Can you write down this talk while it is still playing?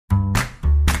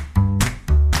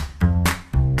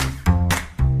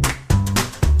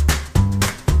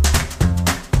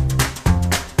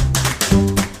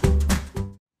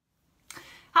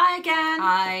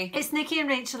Hi. It's Nikki and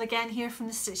Rachel again here from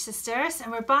the Stitch Sisters,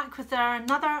 and we're back with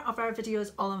another of our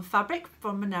videos all on fabric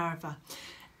from Minerva.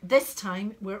 This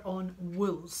time we're on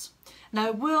wools.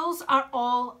 Now wools are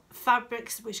all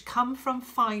fabrics which come from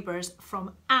fibres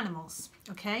from animals,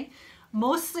 okay?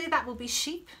 Mostly that will be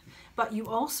sheep, but you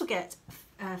also get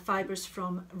fibres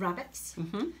from rabbits,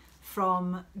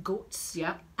 from goats,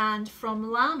 and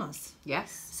from llamas.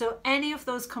 Yes. So any of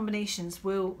those combinations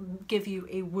will give you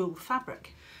a wool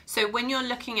fabric. So when you're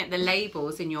looking at the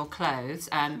labels in your clothes,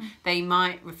 they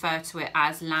might refer to it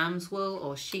as lamb's wool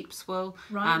or sheep's wool,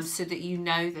 so that you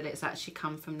know that it's actually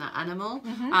come from that animal.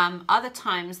 Other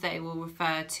times they will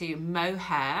refer to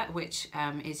mohair, which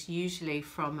is usually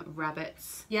from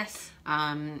rabbits. Yes.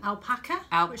 Alpaca,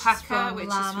 which is from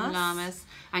llamas.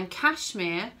 And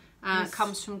cashmere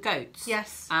comes from goats.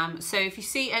 Yes. So if you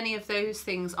see any of those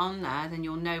things on there, then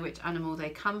you'll know which animal they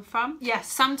come from.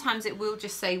 Yes. Sometimes it will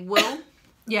just say wool.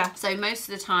 Yeah. So most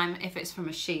of the time, if it's from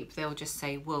a sheep, they'll just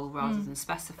say wool rather than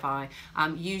specify.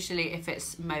 Usually if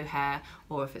it's mohair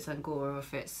or if it's angora or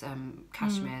if it's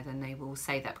cashmere, then they will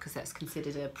say that because that's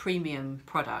considered a premium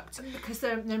product. Because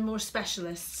they're more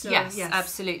specialists. So yes,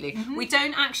 absolutely. We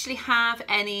don't actually have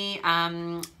any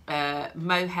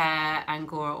mohair,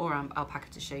 angora or alpaca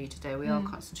to show you today. We are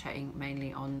concentrating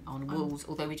mainly on wools,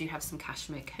 although we do have some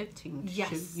cashmere coating to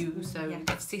show you, so you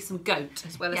get to see some goat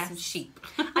as well as some sheep.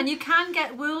 And you can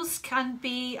get wools, can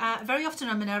be very often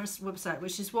on Minerva's website,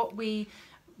 which is what we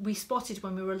spotted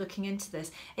when we were looking into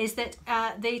this, is that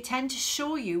they tend to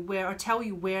show you where or tell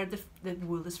you where the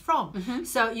wool is from.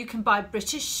 So you can buy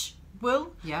British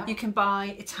wool, you can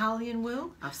buy Italian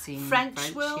wool, I've seen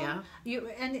French wool,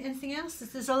 anything else?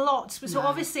 There's a lot. So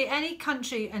obviously any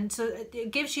country, and so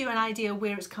it gives you an idea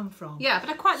where it's come from. Yeah, but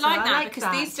I quite like that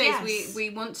because these days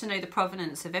we want to know the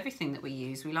provenance of everything that we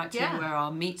use. We like to know where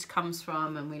our meat comes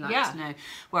from, and we like to know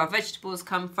where our vegetables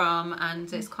come from,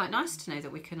 and it's quite nice to know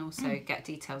that we can also get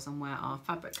details on where our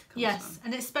fabric comes from. Yes,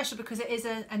 and it's special because it is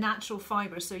a natural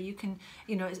fibre, so you can,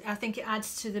 I think it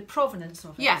adds to the provenance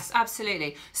of it. Yes,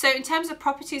 absolutely. So in terms of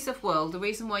properties of wool, the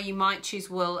reason why you might choose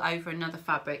wool over another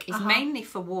fabric is mainly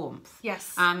for warmth.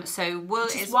 Yes. So wool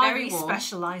Which is why very we warm.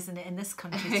 specialise in it in this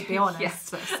country, to be honest.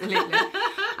 Yes, absolutely.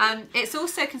 It's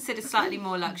also considered slightly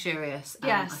more luxurious,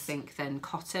 I think, than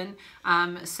cotton.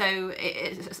 So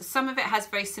some of it has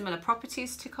very similar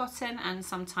properties to cotton, and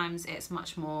sometimes it's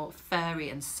much more furry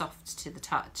and soft to the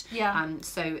touch.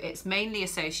 So it's mainly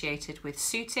associated with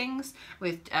suitings,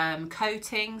 with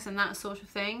coatings and that sort of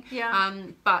thing.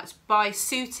 But by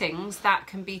suitings, that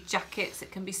can be jackets,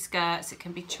 it can be skirts, it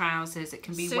can be trousers, it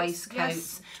can be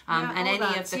waistcoats, and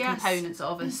any of the components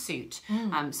of a suit.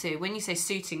 So when you say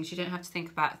suitings, you don't have to think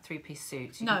about a three-piece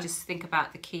suit. You can just think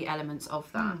about the key elements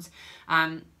of that.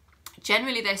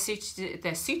 Generally, they're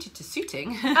suited to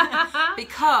suiting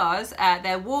because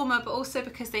they're warmer, but also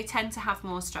because they tend to have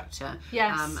more structure.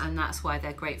 And that's why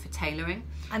they're great for tailoring.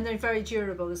 And they're very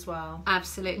durable as well.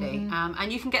 Absolutely.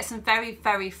 And you can get some very,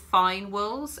 very fine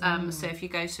wools. So if you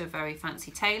go to a very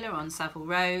fancy tailor on Savile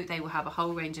Row, they will have a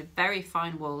whole range of very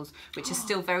fine wools, which are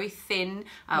still very thin,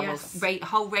 a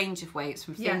whole range of weights,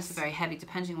 from thin to very heavy,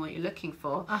 depending on what you're looking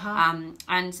for.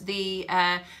 And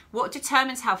what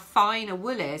determines how fine a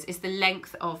wool is the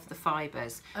length of the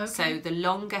fibres. So the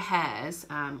longer hairs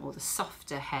or the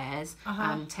softer hairs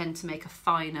tend to make a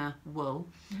finer wool,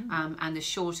 and the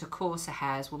shorter, coarser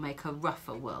hairs will make a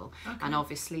rougher wool. And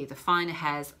obviously the finer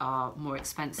hairs are more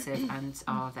expensive and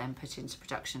are then put into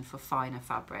production for finer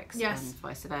fabrics, and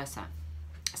vice versa.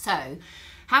 So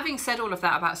having said all of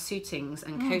that about suitings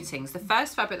and coatings, the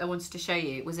first fabric I wanted to show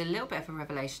you was a little bit of a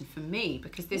revelation for me,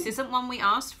 because this isn't one we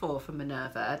asked for from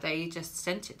Minerva. They just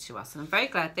sent it to us, and I'm very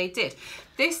glad they did.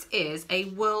 This is a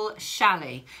wool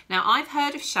challis. Now, I've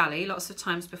heard of challis lots of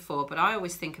times before, but I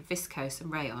always think of viscose and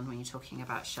rayon when you're talking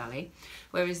about challis,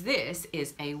 whereas this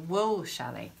is a wool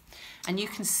challis. And you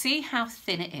can see how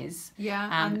thin it is.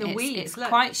 And the weave. It's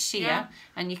quite sheer,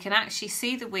 and you can actually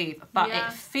see the weave, but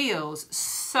it feels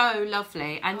so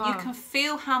lovely, and you can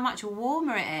feel how much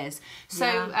warmer it is. So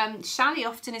challis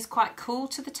often is quite cool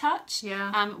to the touch,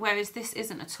 whereas this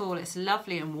isn't at all. It's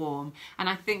lovely and warm. And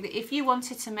I think that if you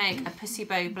wanted to make a pussy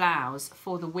bow blouse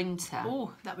for the winter,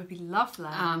 that would be lovely.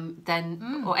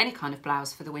 Then or any kind of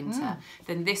blouse for the winter,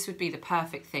 then this would be the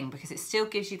perfect thing, because it still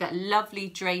gives you that lovely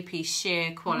drapey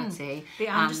sheer quality quality. The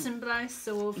Anderson blouse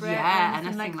over it, yeah,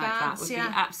 anything like that. that would be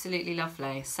absolutely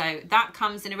lovely. So that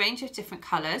comes in a range of different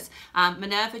colours.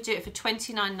 Minerva do it for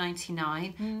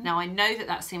 $29.99. Now I know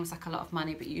that seems like a lot of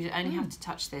money, but you only have to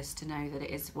touch this to know that it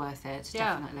is worth it,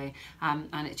 definitely.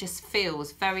 And it just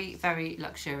feels very, very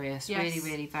luxurious. Really,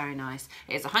 really very nice.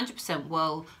 It is 100%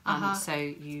 wool, so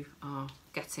you are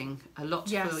getting a lot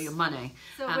for your money.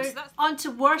 So we're on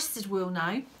to worsted wool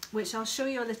now, which I'll show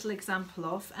you a little example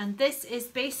of, and this is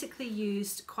basically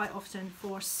used quite often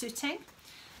for suiting.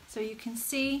 So you can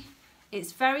see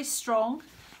it's very strong,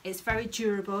 it's very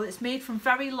durable, it's made from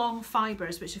very long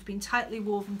fibres which have been tightly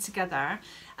woven together,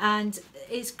 and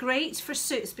it's great for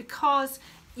suits because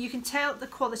you can tell the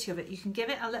quality of it. You can give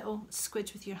it a little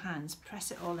squidge with your hands,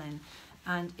 press it all in,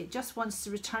 and it just wants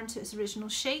to return to its original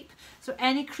shape. So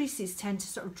any creases tend to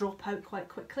sort of drop out quite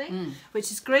quickly,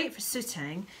 which is great for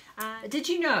suiting. Did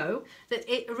you know that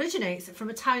it originates from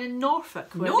a town in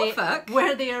Norfolk?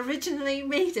 Where they originally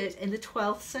made it in the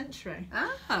 12th century.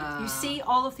 You see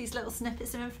all of these little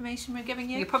snippets of information we're giving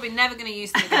you? You're probably never going to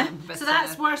use them again. But so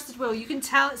that's worsted wool. You can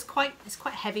tell it's quite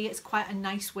heavy, it's quite a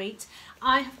nice weight.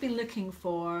 I have been looking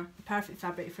for the perfect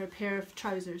fabric for a pair of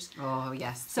trousers. Oh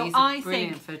yes, so these are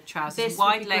brilliant for trousers,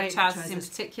 wide leg trousers in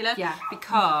particular,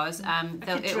 because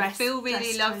it'll feel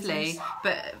really lovely.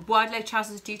 But wide leg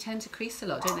trousers do tend to crease a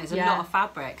lot, don't they? There's a lot of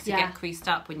fabric to get creased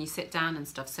up when you sit down and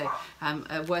stuff. So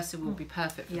worsted will be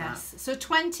perfect for that. So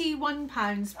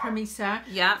 £21 per metre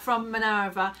from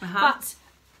Minerva, but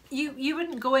you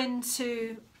wouldn't go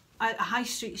into a high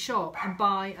street shop and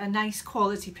buy a nice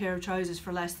quality pair of trousers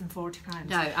for less than £40.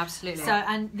 No, absolutely. So,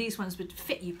 and these ones would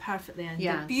fit you perfectly, and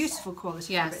they're beautiful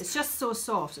quality fabric. It's just so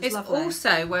soft. It's lovely.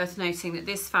 Also worth noting that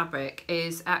this fabric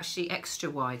is actually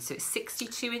extra wide, so it's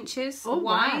 62 inches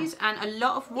wide, and a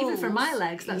lot of wools, even for my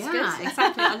legs, that's good. Yeah,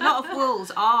 exactly. A lot of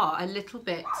wools are a little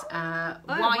bit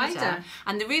wider,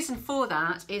 and the reason for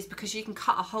that is because you can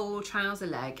cut a whole trouser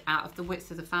leg out of the width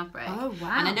of the fabric. Oh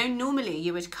wow! And I know normally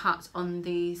you would cut on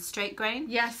the straight grain,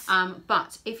 yes,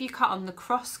 but if you cut on the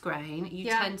cross grain, you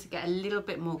tend to get a little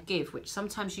bit more give, which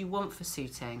sometimes you want for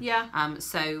suiting.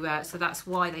 So that's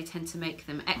why they tend to make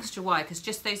them extra wide, because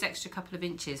just those extra couple of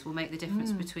inches will make the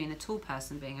difference between a tall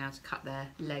person being able to cut their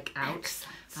leg out.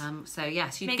 So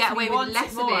yes, you get away with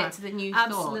less of it than you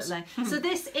thought. Absolutely. So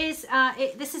this is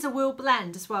this is a wool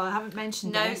blend as well. I haven't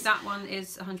mentioned this. No, that one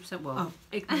is 100% wool. Oh,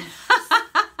 ignorance.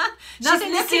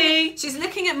 She's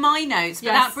looking at my notes,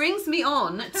 but that brings me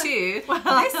on to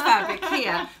this fabric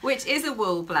here, which is a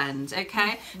wool blend,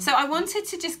 okay? So I wanted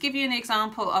to just give you an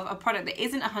example of a product that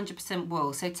isn't 100%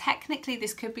 wool. So technically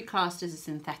this could be classed as a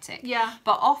synthetic.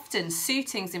 But often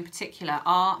suitings in particular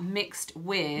are mixed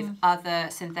with other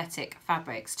synthetic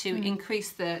fabrics to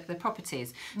increase the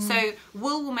properties. So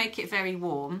wool will make it very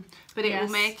warm, but it will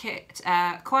make it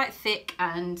quite thick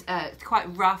and quite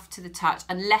rough to the touch,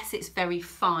 unless it's very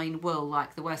fine wool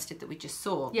like the worsted that we just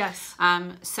saw.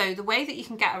 So the way that you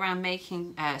can get around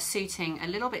making suiting a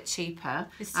little bit cheaper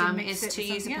is to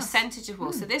use a percentage of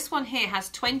wool. So this one here has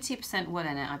 20% wool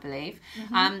in it, I believe,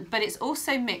 but it's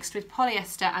also mixed with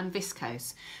polyester and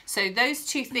viscose. So those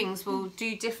two things will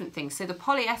do different things. So the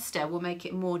polyester will make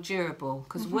it more durable,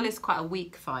 because wool is quite a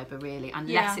weak fibre really,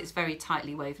 unless it's very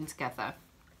tightly woven together.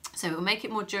 So it will make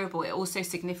it more durable. It also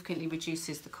significantly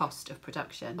reduces the cost of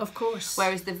production. Of course.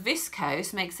 Whereas the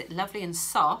viscose makes it lovely and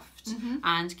soft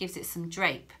and gives it some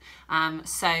drape.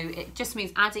 So it just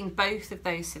means adding both of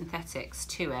those synthetics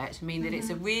to it mean that it's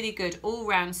a really good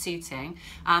all-round suiting,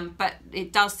 but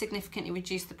it does significantly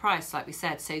reduce the price, like we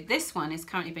said. So this one is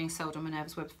currently being sold on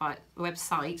Minerva's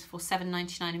website for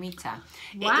 $7.99 a metre.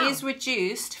 Wow. It is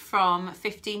reduced from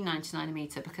 $15.99 a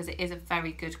metre because it is a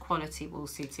very good quality wool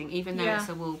suiting, even though it's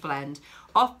a wool blend.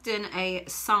 Often a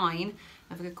sign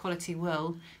of a good quality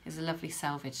wool is a lovely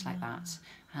selvage like that.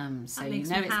 So you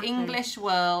know it's English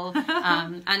wool,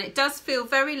 and it does feel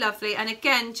very lovely. And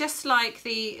again, just like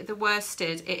the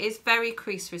worsted, it is very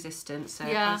crease resistant. So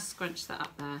if I scrunch that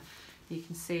up there, you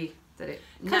can see that it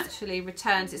naturally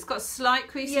returns. It's got slight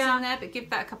creases in there, but give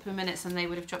that a couple of minutes and they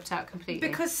would have dropped out completely.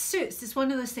 Because suits is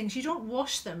one of those things, you don't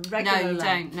wash them regularly. No, you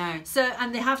don't, no. So,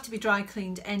 and they have to be dry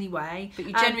cleaned anyway. But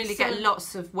you generally get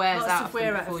lots of wears out of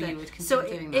them before you would consider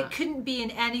doing that. It couldn't be in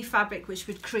any fabric which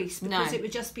would crease, because it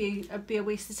would just be a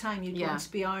waste of time. You'd want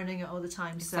to be ironing it all the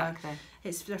time. Exactly.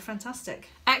 So they're fantastic.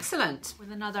 Excellent.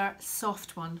 With another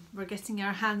soft one. We're getting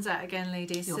our hands out again,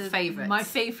 ladies. Your favourite. My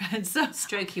favourite.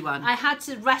 Strokey one. I had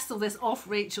to wrestle this off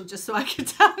Rachel just so I could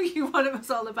tell you what it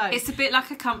was all about. It's a bit like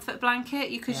a comfort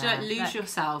blanket. You could lose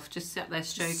yourself just sit there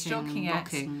stroking it.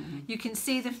 rocking. You can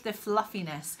see the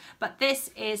fluffiness. But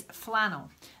this is flannel.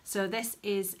 So this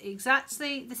is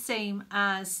exactly the same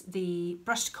as the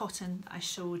brushed cotton that I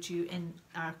showed you in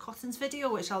our cottons video,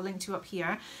 which I'll link to up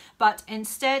here. But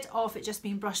instead of it just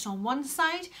being brushed on one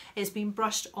side, it's been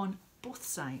brushed on both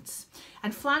sides.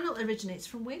 And flannel originates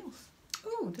from Wales.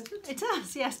 Oh, does it? It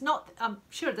does, yes. Not, I'm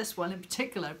sure this one in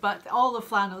particular, but all the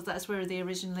flannels, that's where they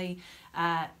originally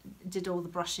did all the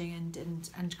brushing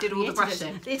and did all the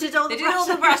brushing. They did all the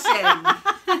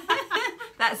brushing.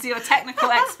 That's your technical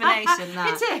explanation.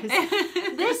 That. It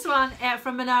is. This one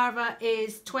from Minerva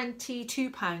is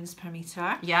 £22 per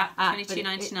metre. Yeah,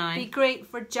 $22.99. It'd be great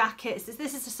for jackets.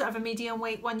 This is a sort of a medium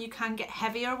weight one. You can get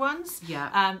heavier ones.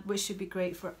 Yeah. Which should be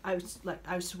great for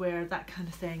outerwear, that kind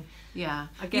of thing. Yeah.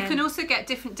 Again, you can also get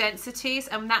different densities,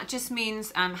 and that just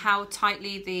means how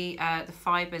tightly the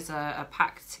fibres are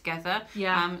packed together.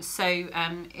 Yeah.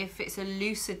 If it's a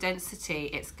looser density,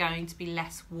 it's going to be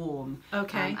less warm.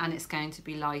 Okay. And it's going to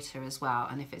be lighter as well.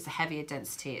 And if it's a heavier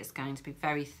density, it's going to be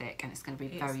very thick and it's going to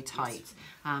be very tight.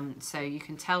 So you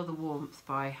can tell the warmth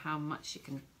by how much you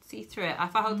can see through it.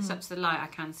 If I hold this up to the light, I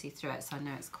can see through it, so I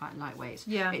know it's quite lightweit.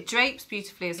 Yeah. It drapes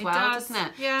beautifully as well, doesn't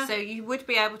it? Yeah. So you would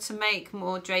be able to make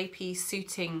more drapey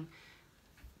suiting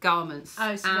garments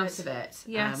out of it.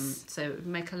 Yes. So it would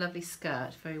make a lovely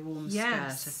skirt, very warm skirt,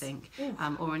 I think.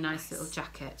 Or a nice little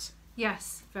jacket.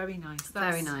 Yes, very nice.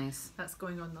 Very nice. That's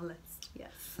going on the list. Yes.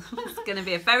 It's going to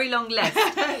be a very long list.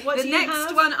 The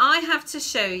next one I have to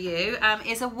show you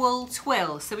is a wool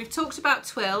twill. So we've talked about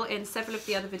twill in several of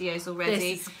the other videos already.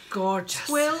 This is gorgeous.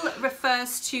 Twill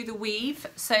refers to the weave.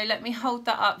 So let me hold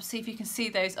that up, see if you can see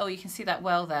those. Oh, you can see that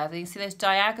well there. You can see those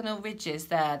diagonal ridges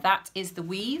there. That is the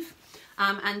weave.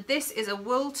 And this is a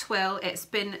wool twill. It's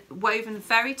been woven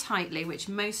very tightly, which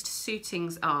most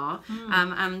suitings are.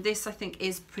 And this, I think,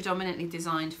 is predominantly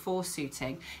designed for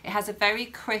suiting. It has a very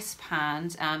crisp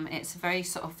hand. It's a very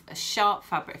sort of a sharp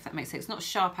fabric, if that makes sense. It's not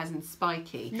sharp as in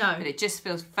spiky, no, but it just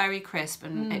feels very crisp,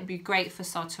 and it'd be great for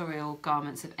sartorial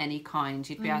garments of any kind.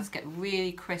 You'd be able to get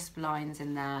really crisp lines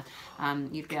in there.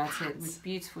 You'd be able to, with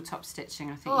beautiful top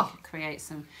stitching, I think you could create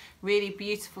some really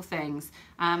beautiful things.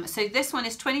 So this one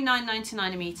is £29.99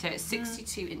 a metre. It's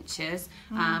 62 inches,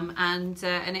 and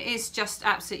it is just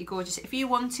absolutely gorgeous. If you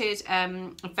wanted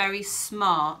a very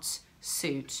smart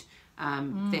suit,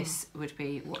 this would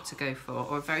be what to go for,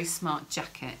 or a very smart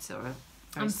jacket, or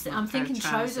a very I'm thinking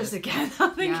trousers again.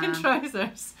 I'm thinking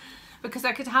trousers, because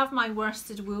I could have my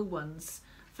worsted wool ones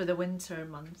for the winter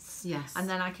months. Yes. And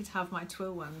then I could have my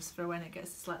twill ones for when it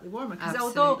gets slightly warmer. Because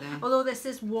although this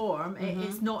is warm,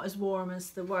 it's not as warm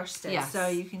as the worsted. Yes. So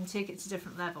you can take it to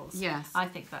different levels. Yes. I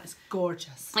think that is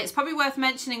gorgeous. It's probably worth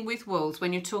mentioning with wools,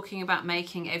 when you're talking about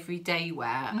making everyday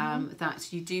wear,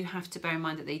 that you do have to bear in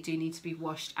mind that they do need to be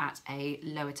washed at a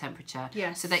lower temperature.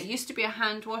 Yes. So that used to be a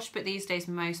hand wash, but these days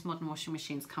most modern washing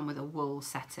machines come with a wool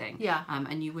setting. Yeah.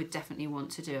 And you would definitely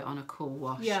want to do it on a cool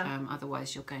wash. Yeah.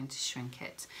 Otherwise you're going to shrink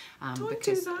it.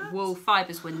 Because wool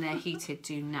fibres, when they're heated,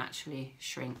 do naturally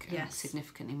shrink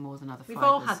significantly more than other fibres. We've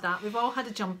all had that. We've all had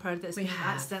a jumper that's been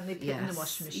accidentally put in the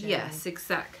washing machine. Yes,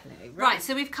 exactly. Right,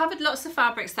 so we've covered lots of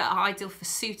fabrics that are ideal for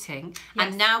suiting,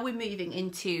 and now we're moving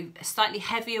into slightly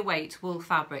heavier weight wool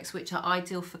fabrics, which are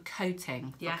ideal for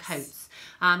coating, for coats.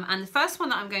 And the first one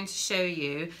that I'm going to show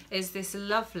you is this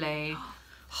lovely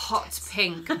hot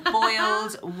pink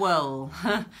boiled wool.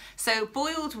 So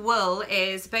boiled wool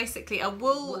is basically a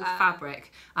wool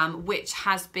fabric which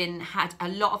has had a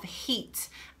lot of heat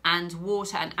and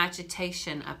water and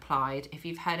agitation applied. If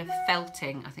you've heard of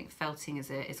felting, I think felting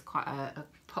is quite a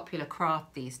popular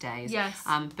craft these days. Yes.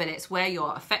 But it's where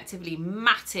you're effectively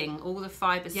matting all the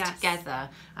fibres together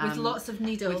with lots of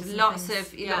needles, with lots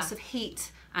of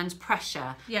heat and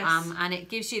pressure. Yes. And it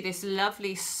gives you this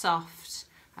lovely soft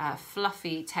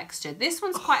fluffy texture. This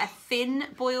one's quite a thin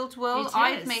boiled wool.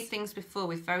 I've made things before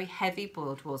with very heavy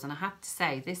boiled wools, and I have to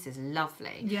say this is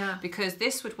lovely. Yeah. Because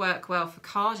this would work well for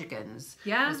cardigans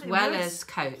as well as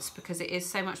coats, because it is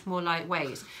so much more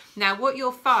lightweight. Now what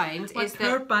you'll find is that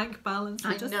her bank balance.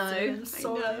 I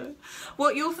know.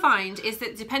 What you'll find is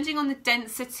that depending on the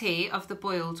density of the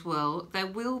boiled wool, there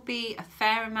will be a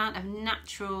fair amount of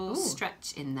natural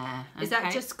stretch in there. Okay? Is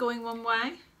that just going one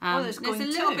way? There's a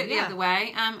little bit the other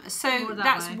way, so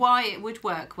that's why it would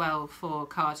work well for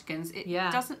cardigans. It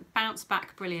doesn't bounce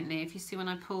back brilliantly. If you see when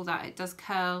I pull that, it does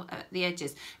curl at the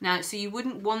edges. Now, so you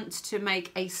wouldn't want to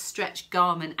make a stretch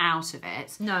garment out of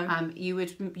it. No. You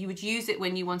would use it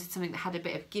when you wanted something that had a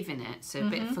bit of give in it, so a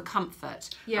bit for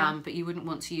comfort. Yeah. But you wouldn't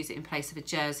want to use it in place of a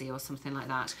jersey or something like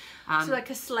that. So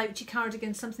like a slouchy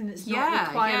cardigan, something that's not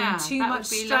requiring too much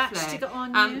stretch to get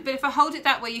on you. But if I hold it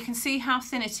that way, you can see how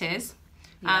thin it is.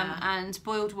 and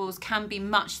boiled wools can be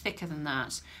much thicker than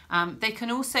that. They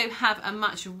can also have a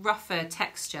much rougher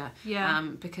texture,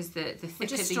 because the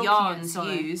thicker the yarns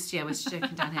used, we're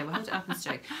stroking down here, we'll hold it up and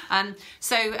stroke.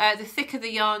 So the thicker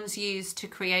the yarns used to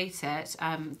create it,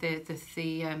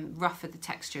 the rougher the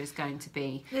texture is going to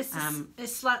be. This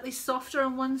is slightly softer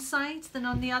on one side than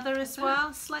on the other as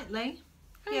well, slightly.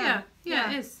 It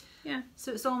is. Yeah.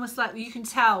 So it's almost like you can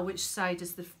tell which side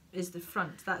is the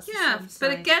front. That's the soft side.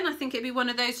 But again, I think it'd be one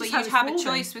of those where you'd have a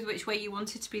choice with which way you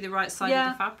want it to be the right side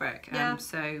of the fabric.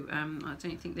 So I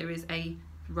don't think there is a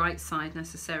right side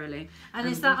necessarily. And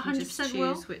is that 100%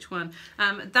 wool? Choose which one.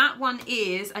 That one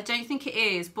is, I don't think it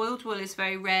is. Boiled wool is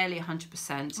very rarely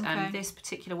 100%. This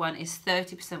particular one is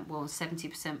 30% wool,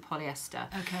 70% polyester.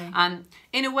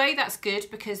 In a way that's good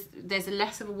because there's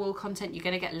less of a wool content, you're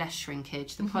going to get less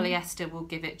shrinkage. The polyester will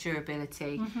give it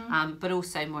durability, but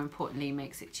also more importantly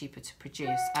makes it cheaper to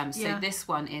produce. So this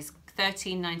one is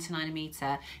 $13.99 a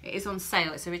metre. It is on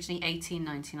sale. It's originally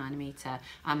 $18.99 a metre.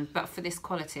 But for this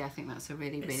quality, I think that's a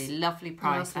really lovely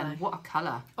price. Lovely. And what a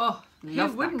colour. Oh, who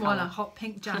wouldn't want a hot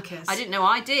pink jacket? I didn't know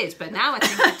I did, but now I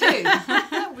think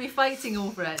I do. We'll be fighting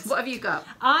over it. What have you got?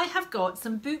 I have got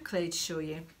some boucle to show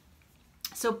you.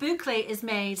 So boucle is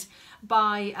made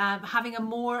by having a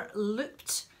more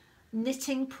looped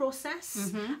knitting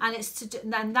process,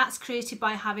 and that's created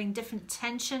by having different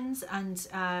tensions and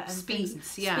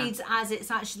speeds as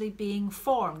it's actually being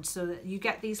formed, so that you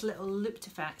get these little looped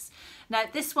effects. Now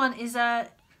this one is a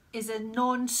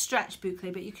non-stretch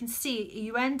boucle, but you can see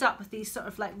you end up with these sort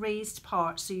of like raised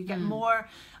parts, so you get more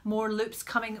loops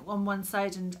coming on one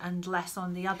side and less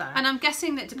on the other. And I'm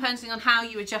guessing that depending on how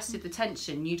you adjusted the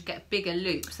tension, you'd get bigger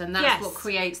loops, and that's what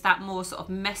creates that more sort of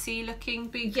messy looking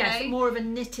boucle. Yes, more of a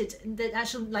knitted, the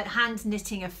actual like hand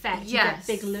knitting effect. You get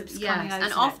big loops coming out.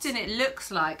 And often it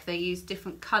looks like they use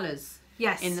different colours.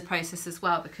 In the process as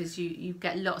well, because you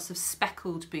get lots of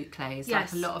speckled boucles,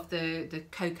 like a lot of the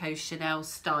Coco Chanel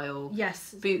style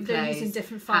boucles. They're using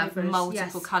different fibres. Have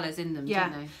multiple colours in them,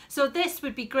 don't they? So this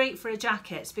would be great for a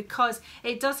jacket because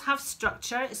it does have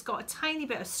structure. It's got a tiny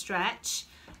bit of stretch.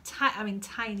 Tiny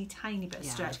bit of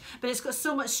stretch, but it's got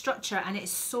so much structure and it's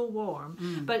so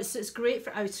warm. But it's great for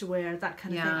outerwear, that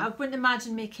kind of thing. I wouldn't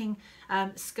imagine making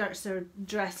skirts or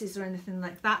dresses or anything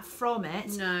like that from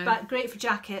it. No. But great for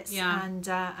jackets and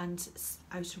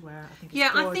outerwear. I think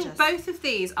it's gorgeous. I think both of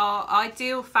these are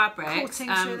ideal fabrics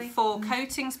for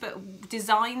coatings, but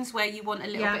designs where you want a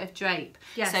little bit of drape.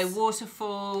 So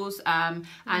waterfalls and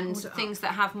things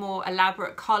that have more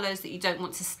elaborate collars that you don't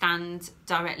want to stand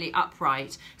directly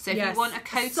upright. So if you want a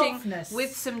coating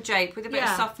with some drape, with a bit of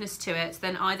softness to it,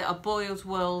 then either a boiled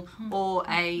wool or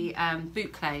a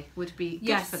boucle would be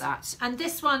good for that. And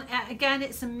this one, again,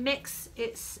 it's a mix.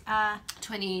 It's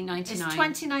 $20.99. It's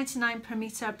 $20.99 per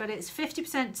metre, but it's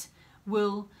 50%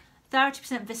 wool,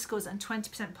 30% viscose and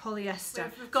 20%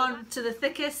 polyester. We've gone to the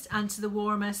thickest and to the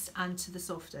warmest and to the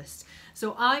softest.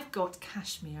 So I've got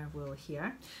cashmere wool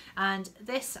here, and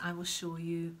this I will show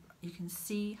you. You can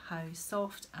see how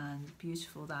soft and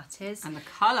beautiful that is. And the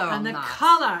colour on that. And the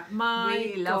colour, my gosh.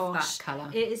 We love that colour.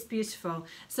 It is beautiful.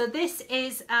 So this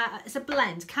is, it's a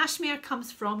blend. Cashmere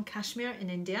comes from Kashmir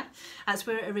in India. That's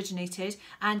where it originated.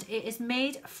 And it is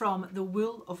made from the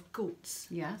wool of goats.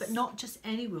 Yes. But not just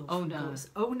any wool from goats.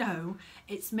 Oh no.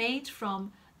 It's made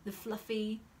from the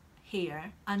fluffy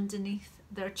hair underneath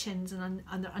their chins and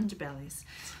their underbellies.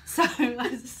 So I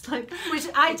was just like, which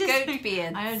I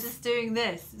am just doing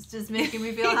this. It's just making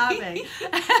me feel happy.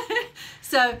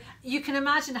 So you can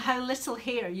imagine how little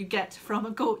hair you get from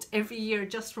a goat every year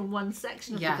just from one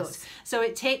section of the goat. So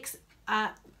it takes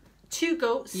 2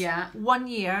 goats 1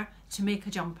 year to make a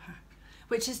jumper,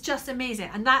 which is just amazing.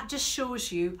 And that just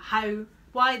shows you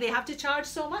why they have to charge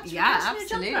so much for cashmere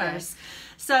jumpers.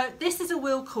 So this is a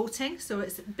wool coating, so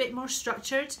it's a bit more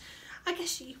structured. I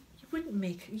guess you couldn't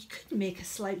make a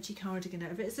slouchy cardigan out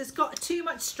of it. So it's got too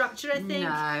much structure, I think. No,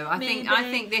 I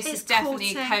think this is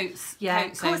definitely coats.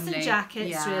 Coats only. And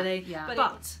jackets, really. Yeah.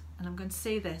 But, and I'm going to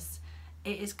say this,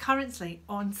 it is currently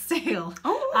on sale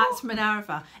at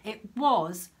Minerva. It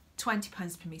was £20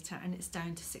 per metre and it's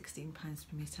down to £16 per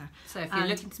metre. So if you're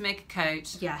looking to make a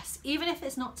coat, even if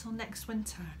it's not till next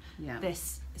winter,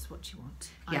 this is what you want.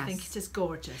 I think it is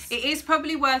gorgeous. It is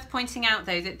probably worth pointing out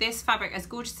though that this fabric, as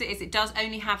gorgeous as it is, it does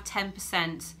only have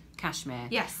 10% cashmere.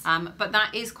 Yes. But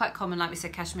that is quite common. Like we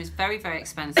said, cashmere is very, very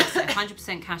expensive. So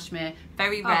 100% cashmere,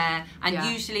 very rare,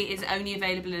 and usually is only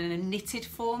available in a knitted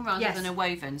form rather than a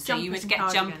woven. So you would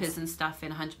get jumpers and stuff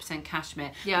in 100%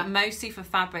 cashmere. But mostly for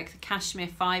fabric, the cashmere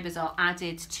fibres are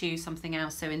added to something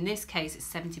else. So in this case,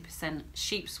 it's 70%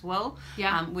 sheep's wool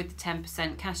with the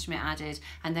 10% cashmere added,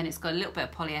 and then it's got a little bit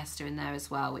of polyester in there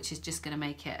as well, which is just going to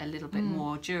make it a little bit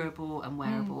more durable and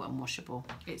wearable and washable.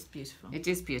 It's beautiful. It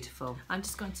is beautiful. I'm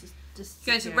just going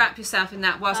to wrap yourself in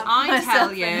that whilst I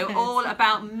tell you all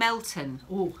about Melton.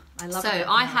 Oh, I love it. So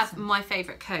I have my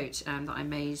favourite coat that I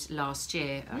made last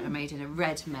year. I made in a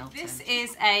red Melton. This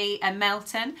is a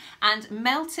Melton, and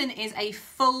Melton is a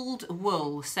fulled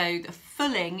wool. So the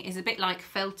fulling is a bit like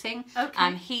felting.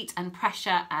 Okay. Heat and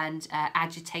pressure and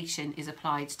agitation is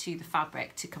applied to the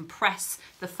fabric to compress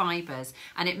the fibres,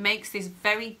 and it makes this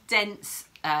very dense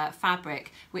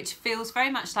fabric which feels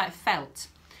very much like felt.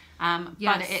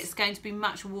 But it's going to be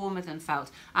much warmer than felt.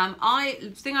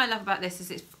 The thing I love about this is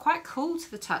it's quite cool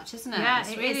to the touch, isn't it? Yeah,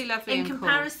 it's really lovely in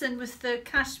comparison with the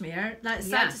cashmere, like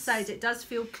side to side, it does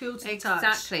feel cool to the touch.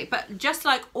 Exactly. But just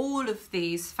like all of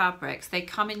these fabrics, they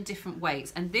come in different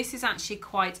weights, and this is actually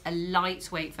quite a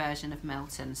lightweight version of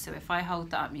Melton. So if I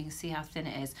hold that up, you can see how thin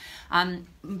it is.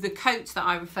 The coat that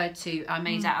I referred to, I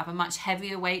made out of a much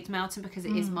heavier weight Melton because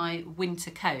it is my winter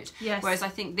coat. Yes. Whereas I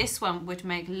think this one would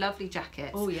make lovely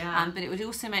jackets. Oh yeah. But it would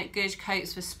also make good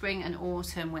coats for spring and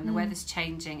autumn when the weather's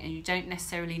changing, and you don't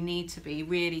necessarily need to be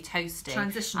really toasty.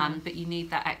 Transitional. But you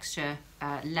need that extra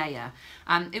layer.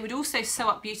 It would also sew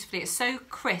up beautifully. It's so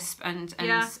crisp and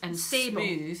stable.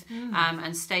 smooth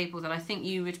and stable that I think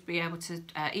you would be able to,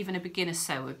 even a beginner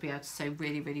sewer would be able to sew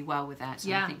really, really well with that.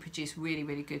 And I think produce really,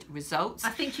 really good results. I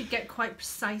think you'd get quite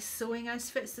precise sewing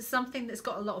outfits. There's something that's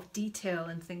got a lot of detail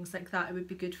and things like that. It would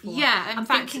be good for. Yeah, I'm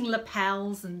thinking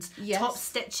lapels and top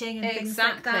stitching and things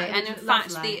like that. And in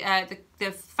fact,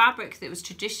 the fabric that was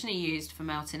traditionally used for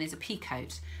Melton is a pea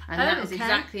coat, and that is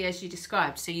exactly as you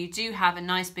described. So you do have a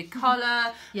nice big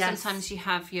collar. Sometimes you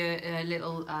have your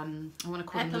little I want to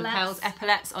call them lapels,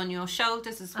 epaulets on your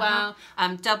shoulders as well.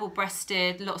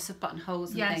 Double-breasted, lots of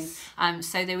buttonholes and things.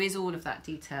 So there is all of that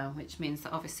detail, which means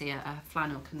that obviously a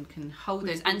flannel can hold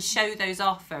those and show those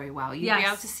off very well. You'll be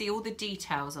able to see all the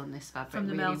details on this fabric from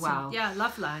the really Melton. well. Yeah,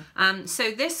 lovely.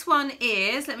 So this one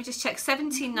is, let me just check,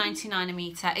 $17.99 a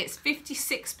metre. It's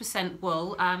 56%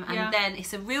 wool, and then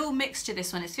it's a real mixture.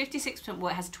 This one, it's 56% wool.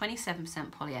 It has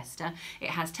 27% polyester. It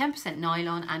has 10%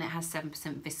 nylon, and it has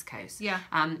 7% viscose. Yeah.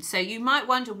 So you might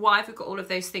wonder why we've got all of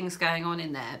those things going on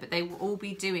in there, but they will all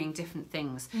be doing different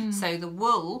things. So the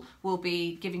wool will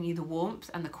be giving you the warmth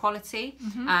and the quality.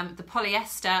 The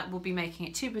polyester will be making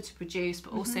it cheaper to produce,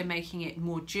 but also making it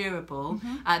more durable.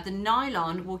 The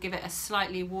nylon will give it a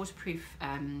slightly waterproof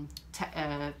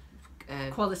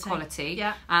quality.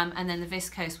 And then the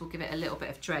viscose will give it a little bit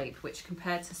of drape, which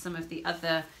compared to some of the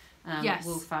other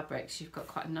wool fabrics, you've got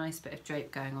quite a nice bit of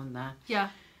drape going on there. Yeah,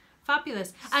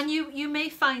 fabulous. And you may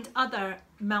find other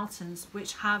Meltons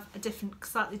which have a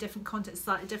slightly different content,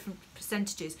 slightly different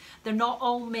percentages. They're not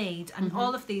all made, and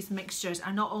all of these mixtures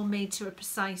are not all made to a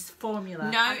precise formula.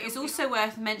 No, it's also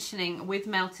worth mentioning with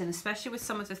Melton, especially with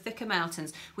some of the thicker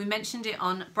Meltons, we mentioned it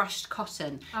on brushed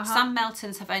cotton. Some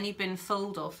Meltons have only been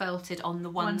fulled or felted on the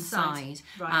one side.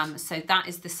 Right. So that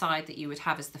is the side that you would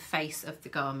have as the face of the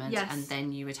garment, and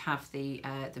then you would have the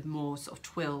more sort of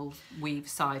twill weave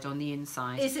side on the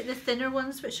inside. Is it the thinner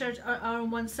ones which are on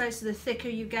one side, so the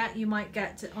thicker you might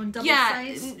get it on double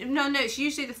sides? No, it's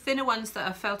usually the thinner ones that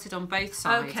are felted on both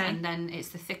sides, and then it's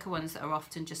the thicker ones that are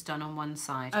often just done on one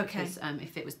side. Because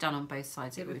if it was done on both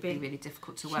sides, it would be really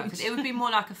difficult to work with. It would be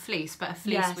more like a fleece, but a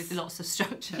fleece with lots of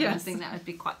structure. I think that would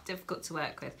be quite difficult to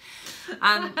work with.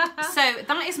 So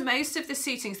that is most of the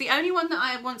suitings. The only one that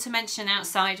I want to mention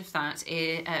outside of that,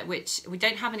 which we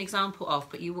don't have an example of,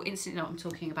 but you will instantly know what I'm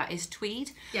talking about, is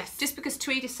Tweed. Yes. Just because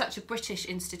Tweed is such a British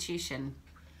institution.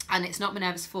 And it's not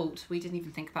Minerva's fault. We didn't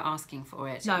even think about asking for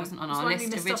it. No, it wasn't on our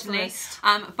list originally.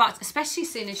 But especially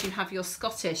soon as you have your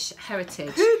Scottish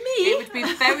heritage, Who, me? it would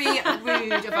be very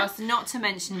rude of us not to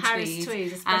mention Harris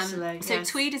Tweed, especially. So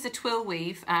Tweed is a twill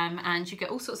weave, and you get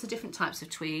all sorts of different types of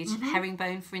Tweed.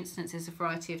 Herringbone, for instance, is a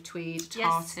variety of Tweed.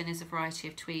 Tartan is a variety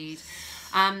of Tweed.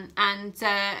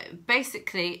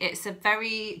 Basically it's a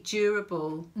very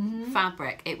durable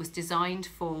fabric. It was designed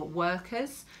for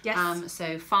workers,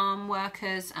 so farm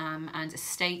workers and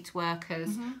estate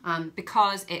workers,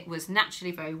 because it was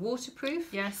naturally very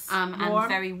waterproof, and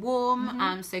very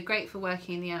warm, so great for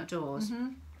working in the outdoors.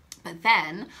 But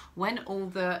then when all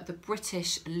the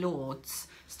British lords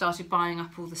started buying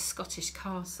up all the Scottish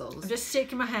castles, I'm just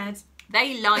shaking my head.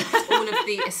 They liked all of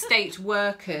the estate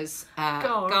workers'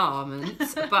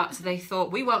 garments, but they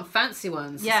thought, we want fancy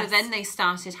ones. Yes. So then they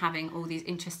started having all these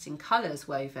interesting colours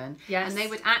woven. Yes. And they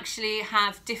would actually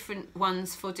have different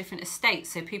ones for different estates.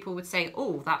 So people would say,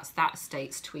 oh, that's that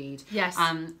estate's tweed. Yes.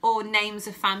 Or names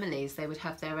of families, they would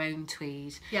have their own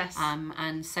tweed. Yes.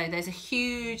 And so there's a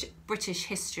huge British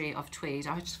history of tweed.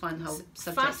 I just find the whole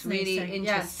subject really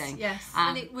interesting. Yes.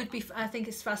 And it would be, I think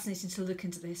it's fascinating to look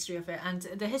into the history of it, and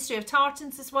the history of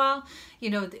tartans as well. You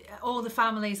know, all the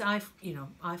families I've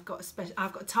got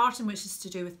a tartan which is to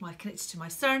do with connected to my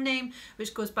surname,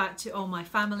 which goes back to all my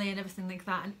family and everything like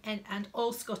that, and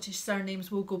all Scottish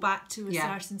surnames will go back to a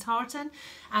certain tartan,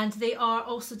 and they are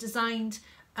also designed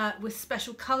with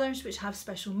special colours which have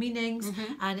special meanings,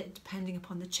 and depending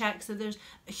upon the check. So there's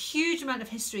a huge amount of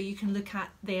history you can look at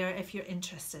there if you're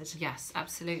interested. Yes,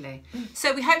 absolutely.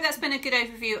 So we hope that's been a good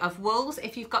overview of wools.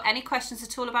 If you've got any questions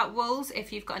at all about wools,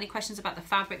 if you've got any questions about the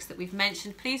fabrics that we've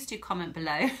mentioned, please do comment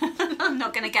below. I'm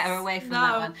not going to get her away from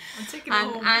that one. I'm taking it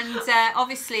home. And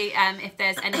obviously, if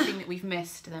there's anything that we've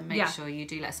missed, then make sure you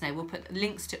do let us know. We'll put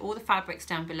links to all the fabrics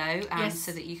down below,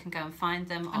 so that you can go and find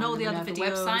them on all the other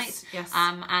videos. Website. Yes.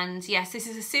 And yes, this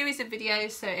is a series of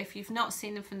videos, so if you've not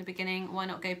seen them from the beginning, why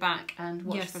not go back and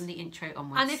watch from the intro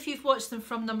onwards. And if you've watched them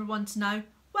from number 1 to now,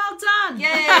 well done!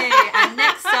 Yay! And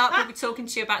next up, we'll be talking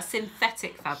to you about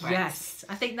synthetic fabrics. Yes,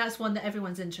 I think that's one that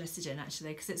everyone's interested in,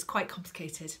 actually, because it's quite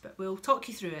complicated, but we'll talk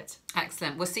you through it.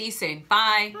 Excellent. We'll see you soon.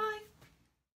 Bye. Bye.